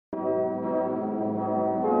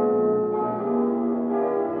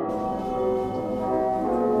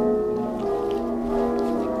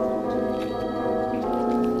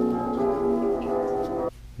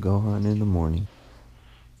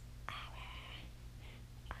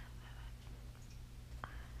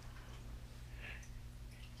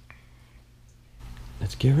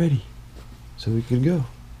Let's get ready so we can go.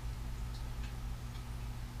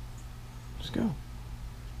 Let's go.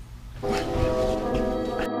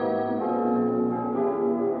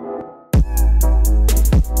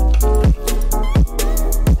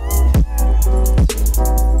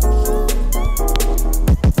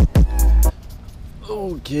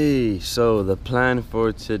 Okay, so the plan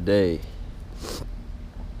for today.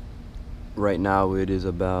 Right now it is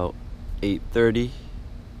about 8:30.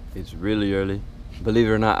 It's really early. Believe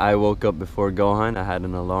it or not, I woke up before Gohan. I had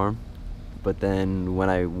an alarm. But then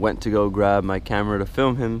when I went to go grab my camera to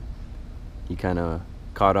film him, he kind of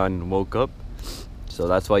caught on and woke up. So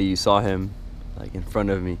that's why you saw him like in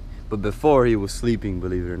front of me. But before, he was sleeping,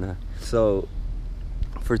 believe it or not. So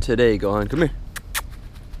for today, Gohan, come here.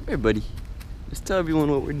 Come here, buddy. Just tell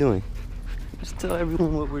everyone what we're doing. Just tell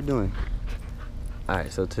everyone what we're doing.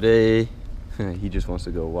 Alright, so today, he just wants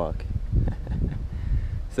to go walk.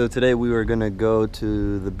 So today we were gonna go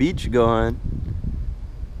to the beach, Gohan.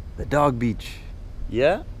 The dog beach.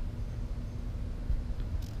 Yeah?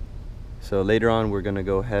 So later on we're gonna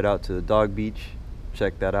go head out to the dog beach.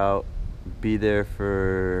 Check that out. Be there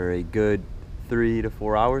for a good 3 to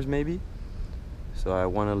 4 hours maybe. So I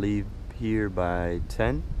wanna leave here by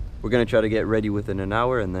 10. We're gonna try to get ready within an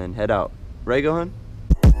hour and then head out. Right, Gohan?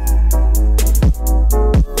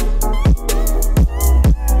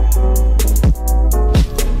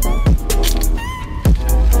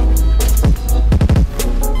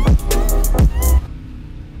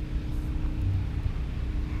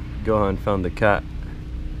 Gohan found the cat.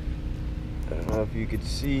 I don't know if you could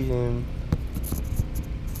see him.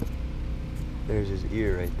 There's his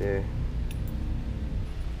ear right there.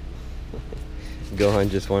 Gohan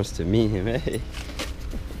just wants to meet him, hey.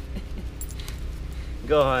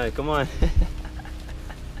 Gohan, come on.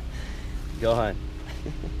 Gohan.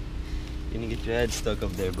 You're gonna get your head stuck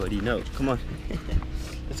up there, buddy. No, come on.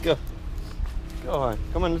 Let's go. Gohan,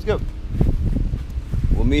 come on, let's go.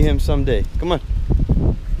 We'll meet him someday. Come on.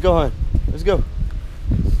 Gohan, let's go.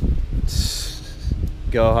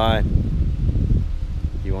 Gohan.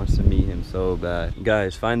 He wants to meet him so bad.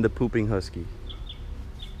 Guys, find the pooping husky.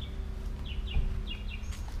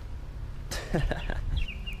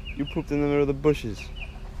 You pooped in the middle of the bushes.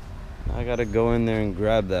 I gotta go in there and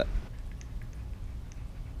grab that.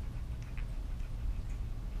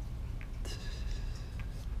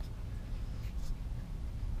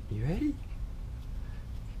 You ready?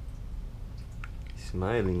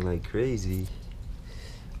 Smiling like crazy.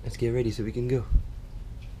 Let's get ready so we can go.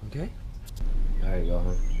 Okay? Alright,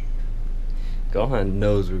 Gohan. Gohan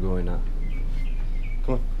knows we're going out.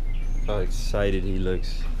 Come on. How excited he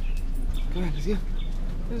looks. Come on, let's go.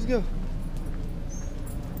 Let's go.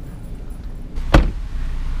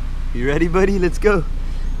 You ready, buddy? Let's go.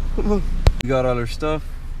 Come on. We got all our stuff.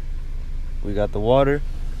 We got the water.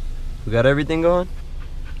 We got everything going.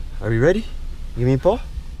 Are we ready? Give me a paw.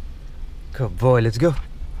 Good boy, let's go.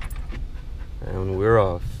 And we're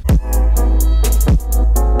off.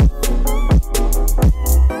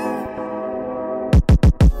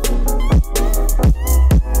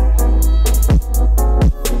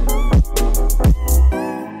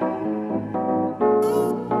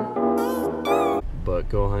 But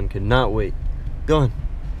Gohan cannot wait. Gohan,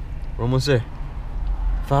 we're almost there.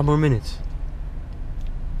 5 more minutes.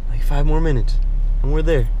 Like 5 more minutes. And we're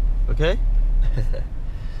there, okay?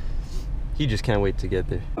 He just can't wait to get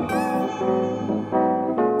there.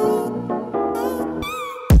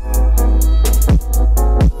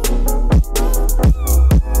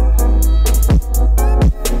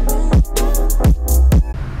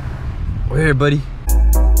 We're here, buddy.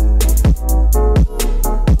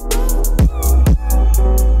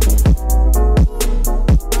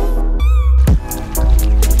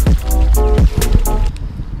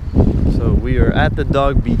 So we are at the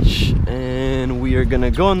dog beach and we are gonna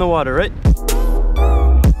go in the water, right?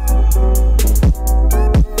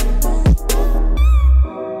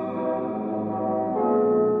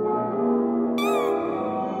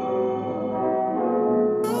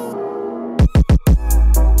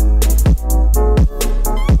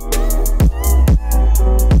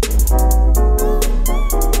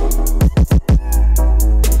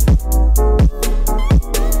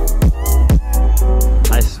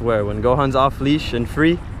 When Gohan's off leash and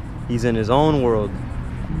free, he's in his own world.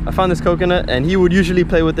 I found this coconut and he would usually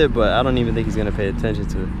play with it, but I don't even think he's gonna pay attention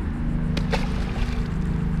to it.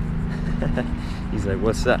 He's like,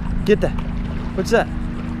 what's that? Get that. What's that?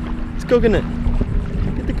 It's coconut.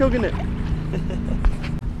 Get the coconut.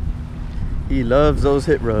 He loves those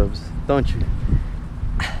hip rubs, don't you?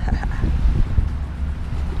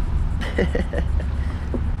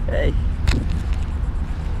 Hey.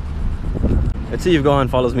 Let's see if Gohan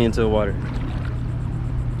follows me into the water.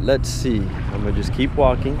 Let's see. I'm gonna just keep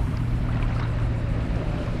walking.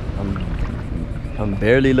 I'm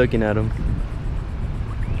barely looking at him.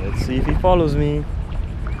 Let's see if he follows me.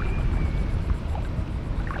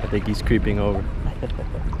 I think he's creeping over.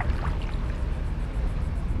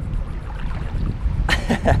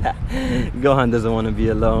 Gohan doesn't want to be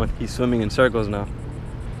alone. He's swimming in circles now.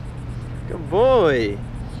 Good boy.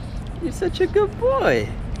 You're such a good boy.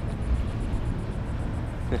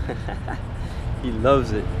 He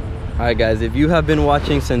loves it. Alright guys, if you have been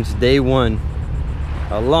watching since day one,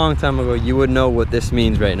 a long time ago, you would know what this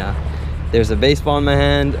means right now. There's a baseball in my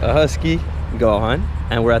hand, a husky, Gohan,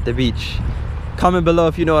 and we're at the beach. Comment below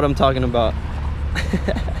if you know what I'm talking about.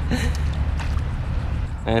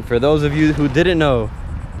 And for those of you who didn't know,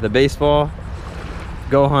 the baseball,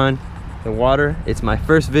 Gohan, the water, it's my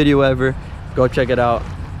first video ever. Go check it out.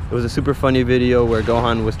 It was a super funny video where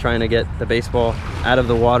Gohan was trying to get the baseball out of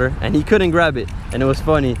the water and he couldn't grab it, and it was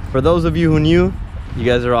funny. For those of you who knew, you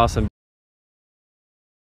guys are awesome.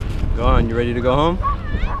 Gohan, you ready to go home?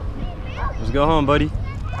 Let's go home, buddy.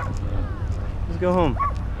 Let's go home.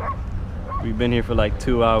 We've been here for like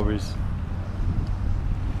 2 hours.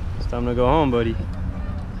 It's time to go home, buddy.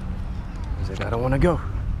 He's like, I don't want to go.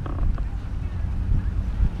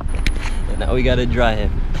 And now we gotta dry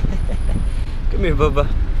him. Come here, Bubba.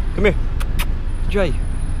 Come here. Dry you.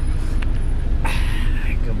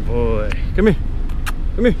 Good boy. Come here.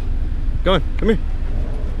 Come here. Go on. Come here.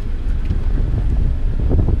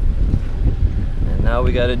 And now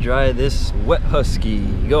we gotta dry this wet husky.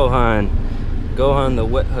 Gohan. Gohan the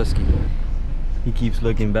wet husky. He keeps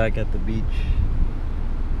looking back at the beach.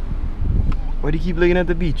 Why do you keep looking at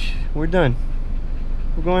the beach? We're done.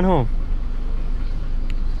 We're going home.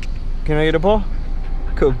 Can I get a ball?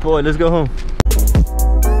 Good boy, let's go home.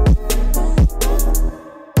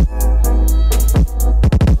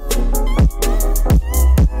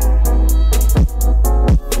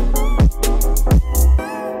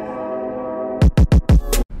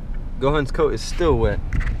 Gohan's coat is still wet.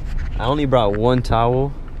 I only brought one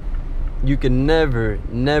towel. You can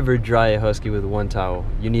never dry a husky with one towel.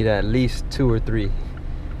 You need at least 2 or 3.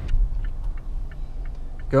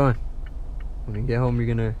 Gohan, when you get home,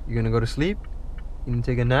 you're gonna go to sleep? You gonna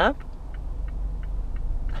take a nap?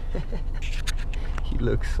 He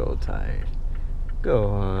looks so tired.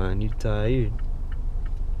 Gohan, you tired?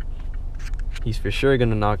 He's for sure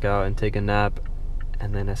gonna knock out and take a nap,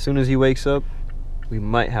 and then as soon as he wakes up, we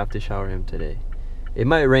might have to shower him today. It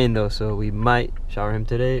might rain though, so we might shower him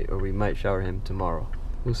today or we might shower him tomorrow.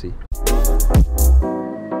 We'll see.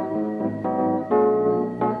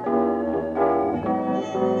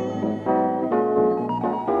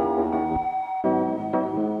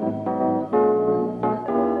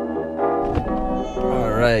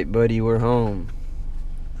 Alright, buddy, we're home.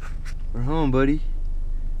 We're home, buddy.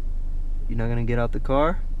 You're not gonna get out the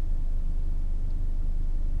car?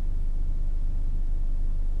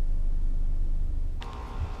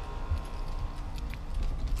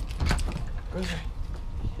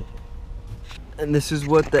 And this is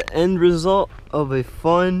what the end result of a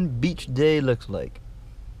fun beach day looks like.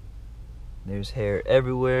 There's hair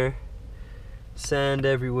everywhere, sand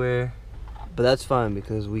everywhere, but that's fine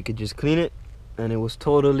because we could just clean it and it was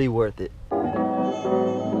totally worth it.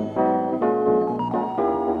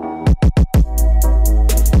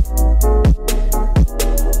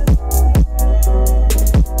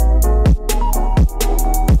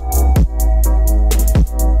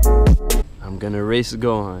 I'm gonna race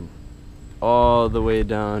Gohan all the way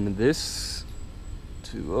down this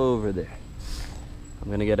to over there. I'm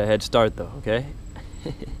gonna get a head start though, okay?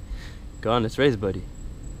 Go on, let's race, buddy.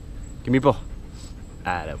 Give me a ball.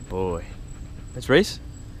 Atta boy. Let's race?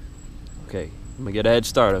 Okay, I'm gonna get a head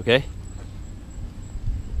start, okay?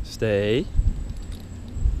 Stay.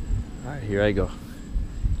 Alright, here I go.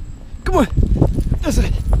 Come on! That's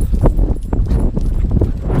it!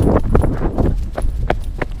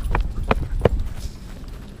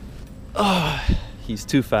 Oh, he's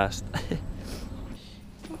too fast.